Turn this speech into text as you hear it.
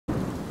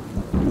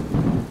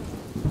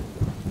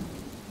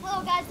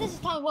Hello guys, this is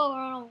Tunnel Dweller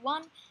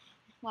 101.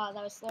 Wow,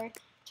 that was slurred.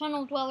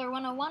 Tunnel Dweller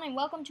 101, and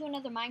welcome to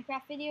another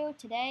Minecraft video.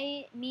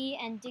 Today, me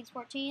and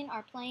Diggs14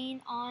 are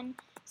playing on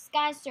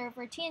Sky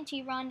server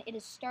TNT run. It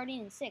is starting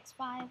in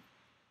 6-5.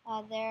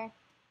 There,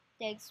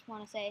 Diggs,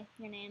 want to say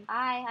your name?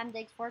 Hi, I'm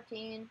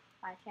Diggs14.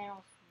 My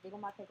channel's Diggle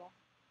My Pickle.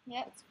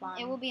 Yep, it's fun.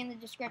 It will be in the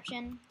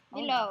description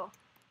below. No.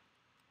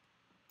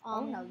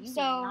 Oh no, you did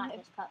not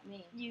just cut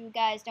me. You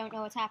guys don't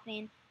know what's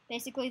happening.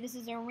 Basically, this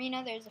is an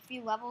arena. There's a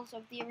few levels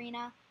of the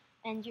arena,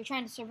 and you're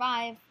trying to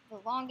survive the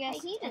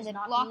longest, and the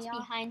blocks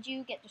behind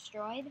you get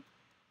destroyed.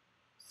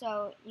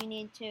 So you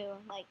need to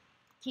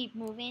keep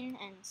moving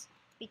and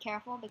be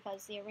careful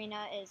because the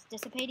arena is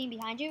dissipating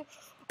behind you.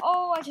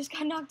 Oh, I just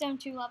got knocked down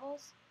 2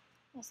 levels.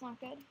 That's not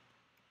good.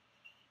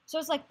 So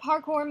it's like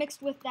parkour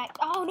mixed with that.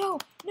 Oh no,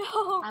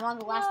 no! I'm on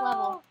the last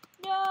level.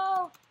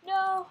 No,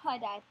 no! I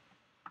died.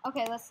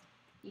 Okay, let's.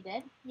 You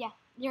did? Yeah,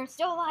 you're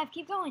still alive.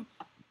 Keep going.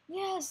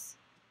 Yes.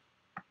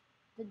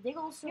 The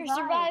Diggle survives. You're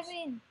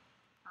surviving.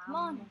 Come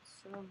on.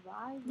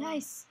 Surviving.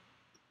 Nice.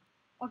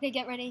 Okay,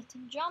 get ready to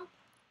jump.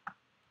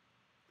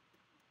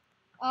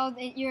 Oh,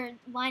 your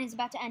line is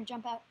about to end.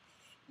 Jump out.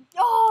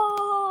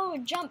 Oh,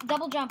 jump,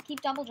 double jump.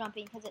 Keep double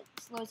jumping because it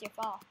slows your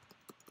fall.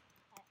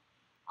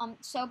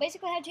 So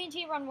basically how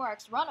TNT run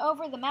works. Run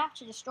over the map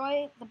to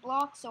destroy the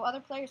blocks so other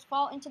players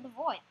fall into the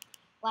void.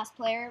 Last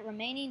player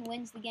remaining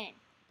wins the game.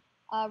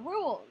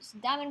 Rules.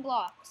 Diamond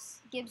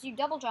blocks gives you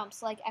double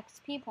jumps like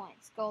XP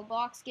points. Gold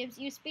blocks gives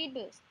you speed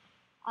boost.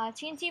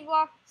 TNT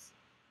blocks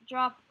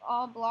drop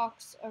all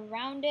blocks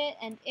around it,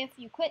 and if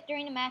you quit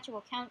during a match, it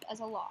will count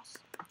as a loss.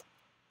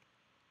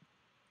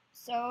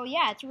 So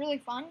yeah, it's really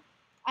fun.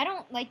 I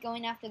don't like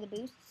going after the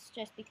boosts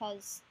just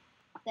because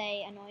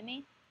they annoy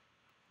me.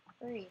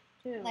 3,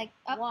 2,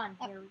 up, 1.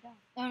 Up. Here we go.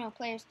 Oh no,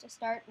 players to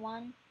start.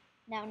 1.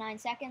 Now 9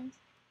 seconds.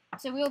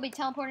 So we will be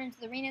teleported into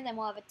the arena. Then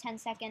we'll have a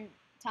 10-second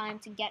time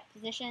to get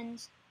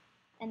positions,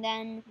 and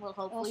then we'll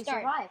hopefully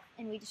start. Survive.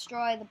 And we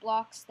destroy the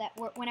blocks that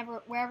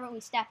wherever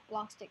we step,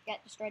 blocks that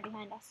get destroyed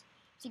behind us.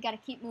 So you got to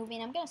keep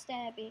moving. I'm gonna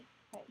stay right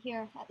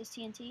here at this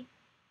TNT.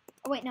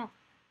 Oh wait, no.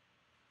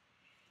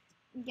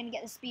 I'm gonna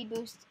get the speed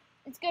boost.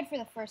 It's good for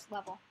the first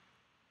level.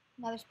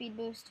 Another speed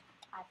boost.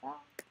 I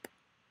fell.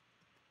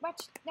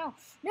 What? No,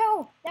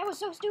 no, that was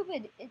so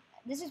stupid.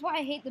 This is why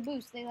I hate the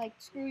boost. They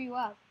screw you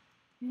up.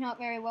 You're not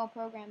very well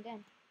programmed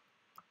in.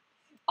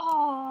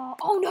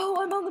 Oh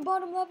no, I'm on the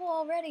bottom level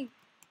already.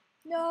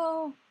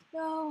 No,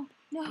 no,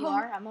 no. You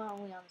are? I'm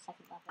only on the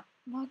 2nd level.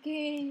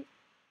 Lucky.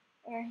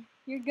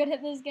 You're good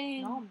at this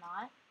game. No, I'm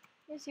not.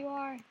 Yes, you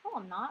are. No,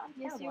 I'm not. I'm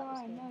yes, you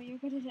are. No, you're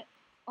good at it.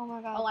 Oh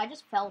my god. Oh, I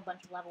just fell a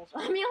bunch of levels.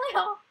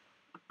 Emilio!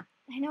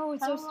 I know,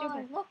 it's so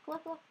stupid. Look.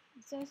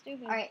 It's so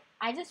stupid. Alright,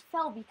 I just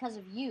fell because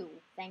of you.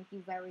 Thank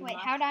you very much. Wait,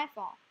 how'd I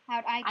fall?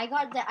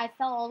 I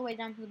fell all the way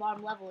down to the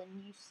bottom level, and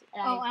you...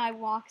 and I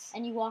walked.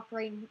 And you walked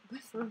right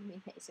through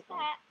me, basically.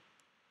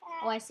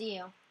 Oh, I see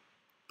you.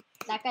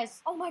 That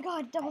guy's... Oh my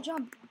god, double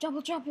jump.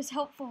 Double jump is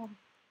helpful.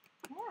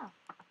 Yeah.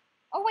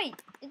 Oh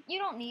wait, you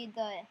don't need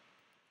the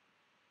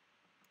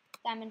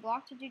diamond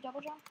block to do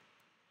double jump?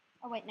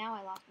 Oh wait, now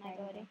I lost my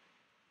ability.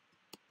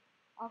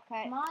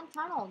 Okay. Come on,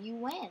 Tunnel, you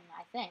win,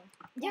 I think.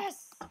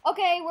 Yes!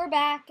 Okay, we're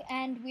back,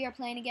 and we are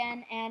playing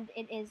again, and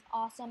it is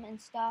awesome and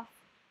stuff.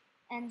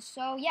 And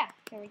so, yeah,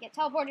 here we get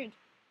teleported.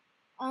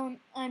 I'm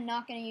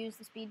not going to use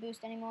the speed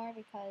boost anymore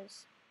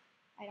because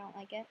I don't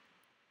like it.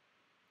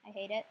 I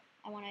hate it.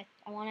 I want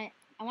it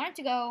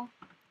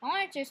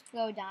to just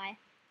go die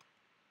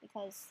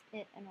because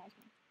it annoys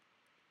me.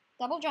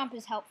 Double jump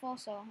is helpful,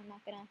 so I'm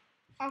not going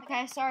to.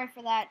 Okay, sorry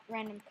for that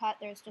random cut.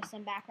 There's just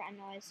some background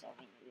noise, so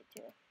we needed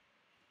to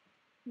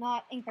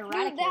not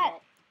include that.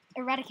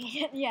 Eradicate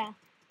it, yeah.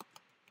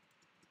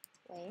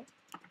 Wait.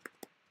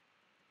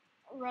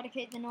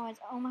 Eradicate the noise.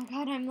 Oh my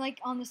god, I'm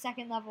on the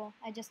 2nd level.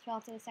 I just fell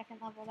to the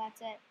 2nd level,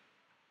 that's it.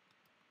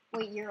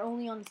 Wait, you're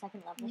only on the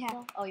 2nd level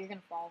still? Oh, you're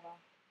gonna fall though.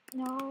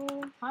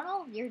 No.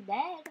 Tunnel, you're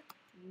dead.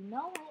 You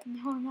know it.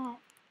 No, I'm not.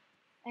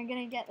 I'm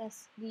gonna get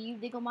this. Do you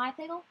diggle my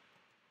pickle?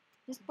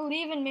 Just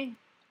believe in me.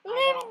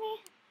 Believe in me.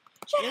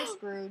 Shut You're up.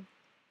 Screwed.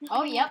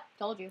 Oh, yep,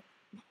 told you.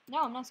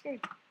 No, I'm not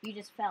screwed. You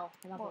just fell.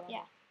 Well,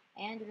 yeah.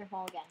 And you're gonna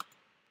fall again.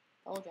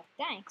 Told you.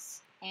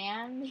 Thanks.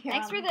 And you're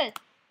thanks for the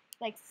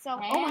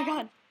oh my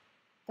god.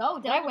 Go,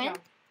 did I win? Yep.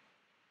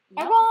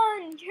 I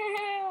won!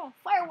 Yeah!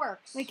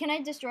 Fireworks! Wait, can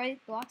I destroy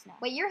blocks now?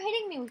 Wait, you're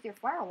hitting me with your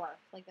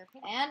fireworks. They're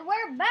hitting. And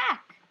we're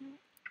back!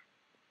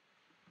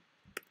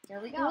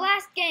 There we go.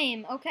 Last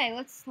game. Okay,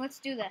 let's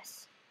do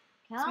this.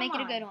 Let's make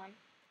it a good one.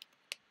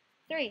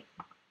 3,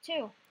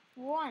 2,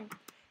 1.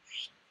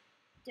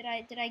 Did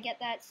I get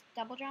that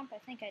double jump? I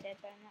think I did,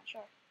 but I'm not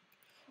sure.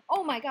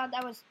 Oh my god,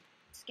 that was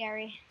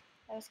scary.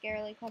 That was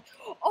scarily close.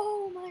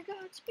 Oh my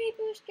god, speed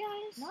boost,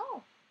 guys!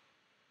 No.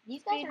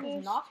 These guys are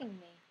just knocking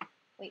me.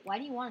 Wait, why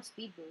do you want a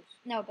speed boost?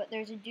 No, but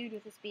there's a dude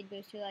with a speed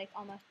boost who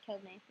almost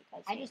killed me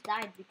because I just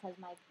died because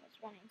my was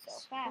running so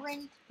fast.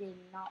 Sprint did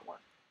not work.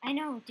 I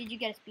know. Did you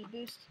get a speed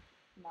boost?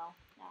 No.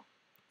 No.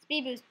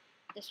 Speed boost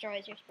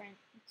destroys your sprint.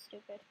 It's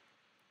stupid.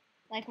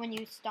 like when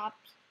you stop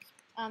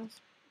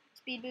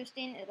speed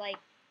boosting, it like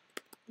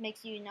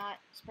makes you not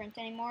sprint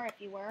anymore if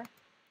you were.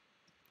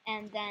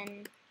 And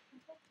then,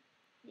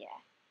 yeah.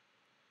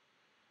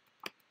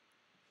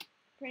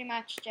 Pretty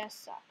much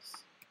just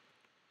sucks.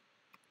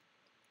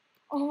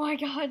 Oh my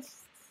god,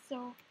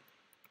 so...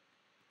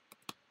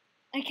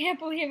 I can't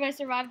believe I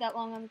survived that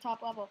long on the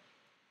top level.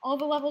 All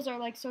the levels are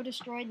like so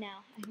destroyed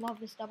now. I love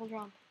this double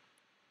jump.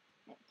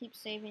 It keeps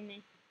saving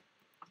me.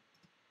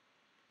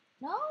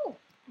 No!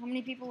 How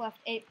many people left?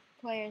 8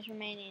 players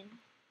remaining.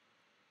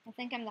 I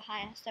think I'm the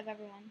highest of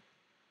everyone.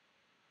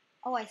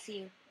 Oh, I see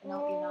you.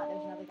 No, you're not.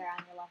 There's another guy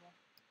on your level.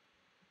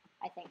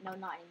 I think. No,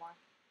 not anymore.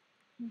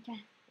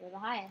 Okay. You're the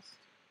highest.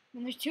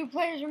 And there's 2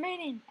 players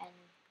remaining. And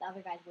the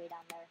other guy's way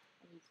down there.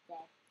 And he's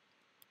dead.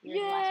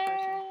 You're the last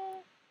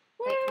person.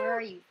 Wait, where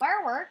are you?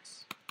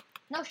 Fireworks?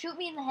 No, shoot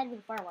me in the head with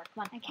a firework.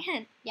 Come on. I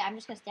can't. Yeah, I'm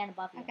just going to stand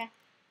above you. Okay.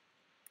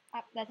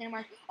 That didn't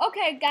work.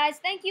 Okay, guys,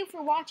 thank you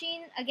for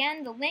watching.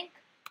 Again, the link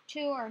to,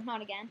 or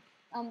not again,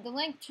 the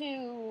link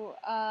to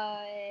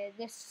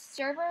this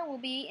server will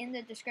be in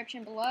the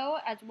description below,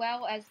 as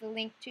well as the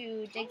link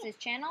to Diggs'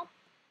 channel.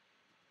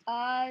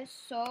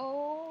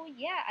 So,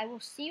 yeah, I will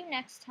see you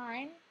next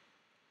time.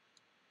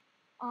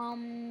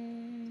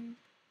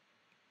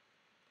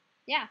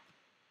 Yeah.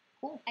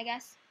 Cool. I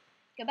guess.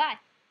 Goodbye.